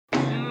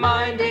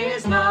Mind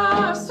is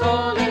love,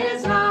 soul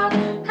is love,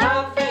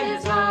 health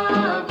is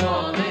love,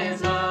 all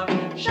is love.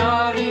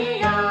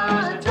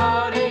 Sharia,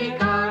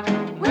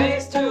 tariqat,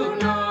 ways to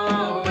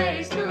know,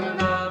 ways to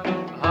love.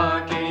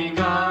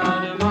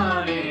 Hakikat,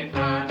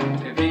 marifat,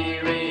 to be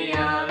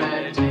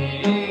reality.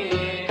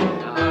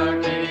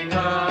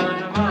 Hakikat,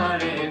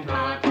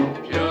 marifat,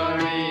 pure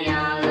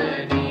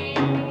reality.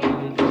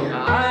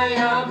 I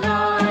have